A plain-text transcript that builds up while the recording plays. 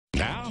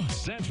Now,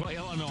 Central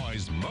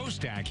Illinois'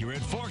 most accurate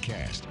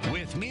forecast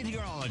with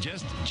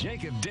meteorologist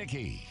Jacob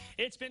Dickey.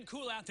 It's been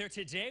cool out there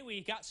today.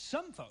 We got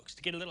some folks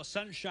to get a little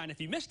sunshine.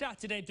 If you missed out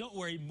today, don't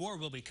worry, more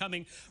will be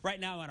coming. Right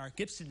now on our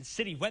Gibson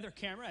City weather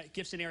camera at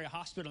Gibson Area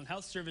Hospital and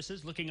Health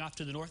Services, looking off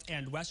to the north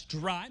and west,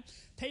 dry.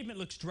 Pavement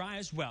looks dry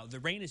as well. The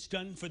rain is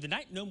done for the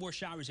night. No more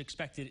showers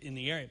expected in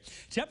the area.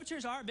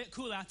 Temperatures are a bit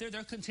cool out there.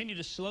 They'll continue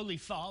to slowly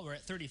fall. We're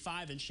at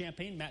 35 in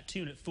Champaign,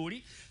 Mattoon at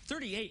 40,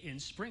 38 in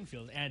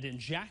Springfield and in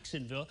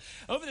Jacksonville.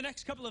 Over the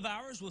next couple of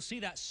hours, we'll see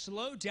that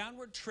slow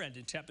downward trend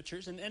in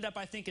temperatures and end up,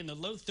 I think, in the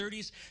low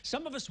 30s.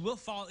 Some of us will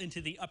fall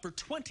into the upper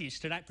 20s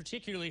tonight,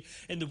 particularly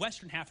in the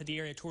western half of the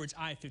area towards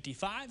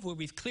I-55, where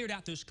we've cleared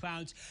out those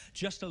clouds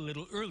just a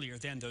little earlier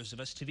than those of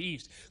us to the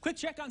east. Quick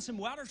check on some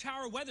Water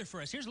Tower weather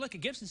for us. Here's a look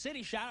at Gibson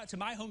City. Shout out to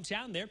my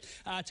hometown there.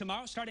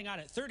 Tomorrow, starting out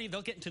at 30,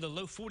 they'll get into the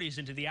low 40s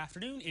into the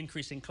afternoon.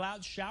 Increasing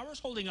clouds, showers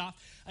holding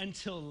off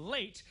until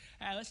late.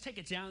 Let's take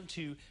it down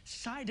to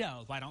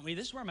Seidel, why don't we?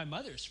 This is where my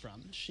mother's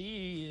from.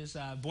 She is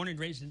born and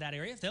raised in that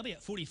area. They'll be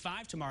at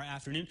 45 tomorrow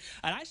afternoon.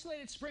 An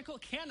isolated sprinkle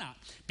cannot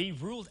be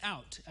ruled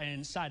out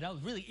in Seidel,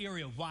 really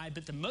area-wide,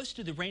 but the most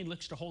of the rain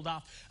looks to hold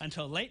off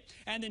until late.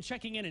 And then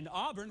checking in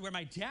Auburn, where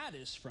my dad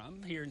is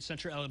from, here in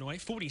central Illinois,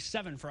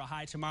 47 for a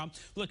high tomorrow.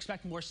 We'll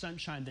expect more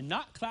sunshine than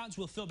not. Clouds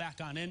will fill back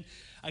on in.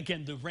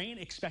 Again, the rain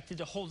expected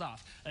to hold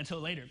off until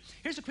later.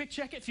 Here's a quick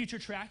check at Future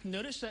Track.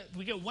 Notice that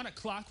we go 1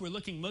 o'clock, we're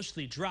looking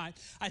mostly dry.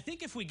 I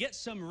think if we get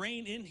some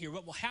rain in here,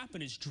 what will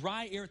happen is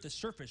dry air at the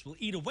surface will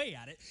eat away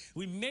at it.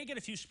 We may get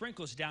a few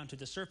sprinkles down to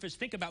the surface.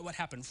 Think about what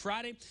happened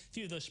Friday. A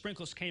few of those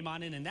sprinkles came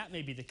on in, and that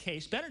may be the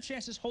case. Better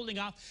chances holding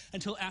off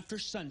until after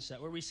sunset,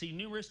 where we see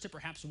numerous to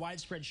perhaps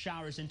widespread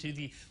showers into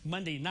the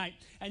Monday night.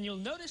 And you'll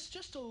notice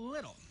just a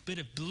little bit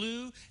of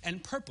blue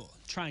and purple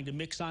trying to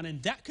mix on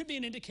in. That could be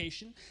an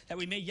indication that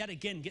we may yet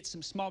again get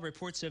some small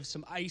reports of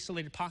some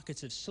isolated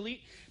pockets of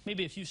sleet,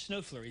 maybe a few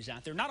snow flurries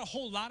out there. Not a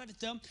whole lot of it,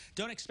 though.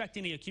 Don't expect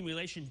any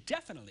accumulation.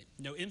 Definitely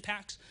no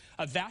impacts.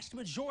 A vast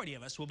majority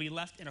of us will be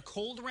left in a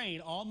cold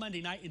rain all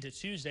Monday night into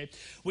Tuesday.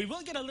 We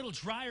will get a little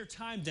drier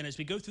time then as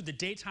we go through the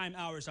daytime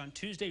hours on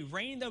Tuesday.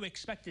 Rain, though,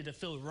 expected to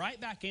fill right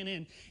back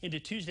into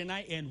Tuesday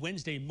night and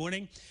Wednesday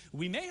morning.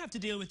 We may have to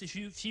deal with a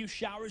few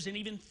showers and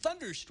even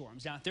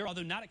thunderstorms out there,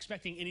 although not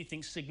expecting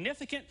anything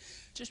significant.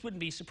 Just wouldn't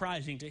be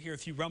surprising to hear a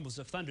few rumbles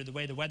of thunder the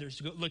way the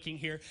weather's looking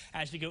here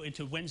as we go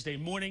into Wednesday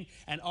morning.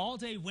 And all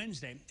day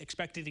Wednesday,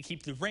 expected to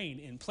keep the rain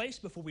in place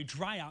before we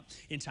dry out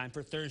in time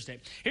for Thursday.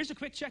 Here's a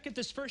quick check at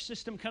this first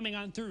system coming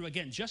on through.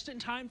 Again, just in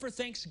time for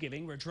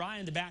Thanksgiving. We're dry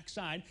on the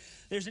backside.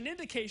 There's an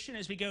indication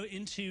as we go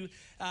into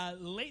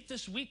late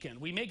this weekend,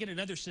 we may get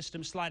another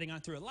system sliding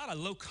on through. A lot of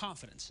low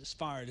confidence as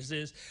far as it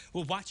is.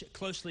 We'll watch it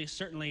closely.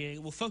 Certainly,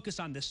 we'll focus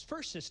on this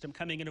first system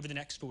coming in over the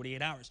next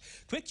 48 hours.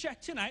 Quick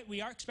check tonight.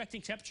 We are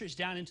expecting temperatures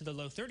down into the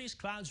low 30s.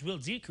 Clouds will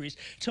decrease.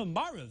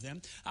 Tomorrow,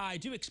 then, I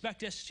do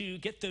expect us to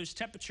get those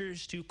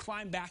temperatures to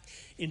climb back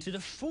into the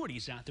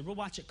 40s out there. We'll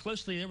watch it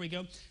closely. There we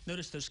go.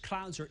 Notice those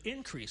clouds are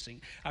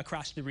increasing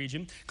across the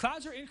region.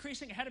 Clouds are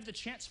increasing ahead of the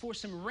chance for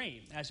some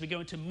rain as we go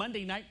into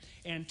Monday night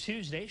and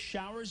Tuesday.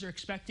 Showers are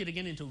expected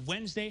again into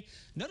Wednesday.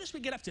 Notice we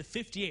get up to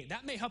 58.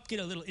 That may help get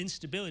a little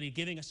instability,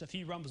 giving us a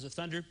few rumbles of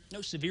thunder.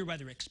 No severe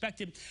weather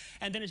expected.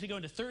 And then as we go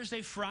into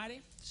Thursday,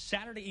 Friday,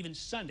 Saturday, even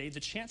Sunday, the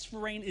chance for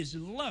rain is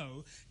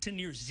low to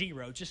near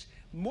zero. Just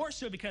more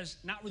so because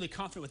not really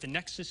confident what the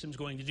next system's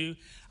going to do.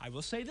 I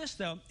will say this,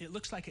 though. It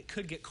looks like it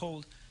could get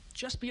cold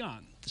just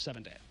beyond the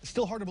 7-day. It's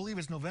still hard to believe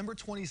it's November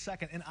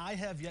 22nd, and I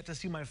have yet to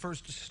see my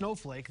first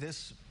snowflake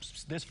this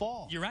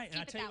fall. You're right.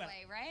 And Keep I tell you what,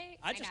 way, right?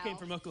 I just came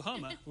from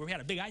Oklahoma, where we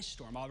had a big ice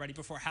storm already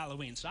before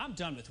Halloween, so I'm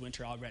done with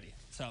winter already.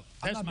 So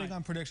I'm not big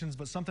on predictions,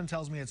 but something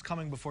tells me it's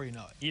coming before you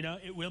know it. You know,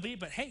 it will be,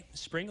 but hey,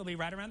 spring will be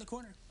right around the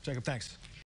corner. Jacob, thanks.